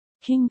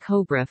King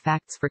cobra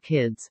facts for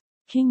kids.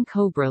 King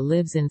cobra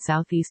lives in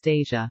Southeast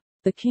Asia.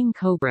 The king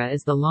cobra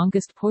is the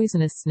longest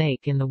poisonous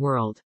snake in the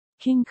world.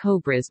 King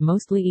cobras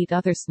mostly eat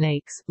other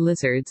snakes,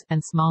 lizards,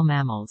 and small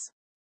mammals.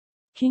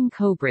 King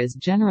cobras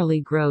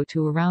generally grow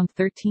to around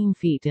 13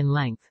 feet in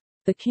length.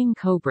 The king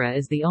cobra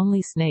is the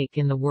only snake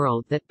in the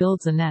world that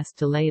builds a nest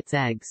to lay its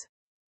eggs.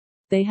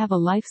 They have a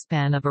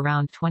lifespan of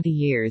around 20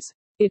 years.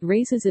 It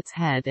raises its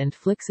head and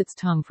flicks its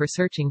tongue for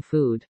searching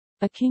food.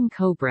 A king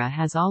cobra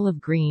has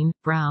olive green,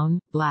 brown,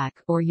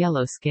 black, or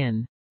yellow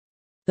skin.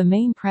 The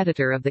main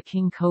predator of the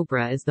king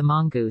cobra is the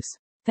mongoose.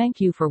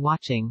 Thank you for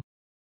watching.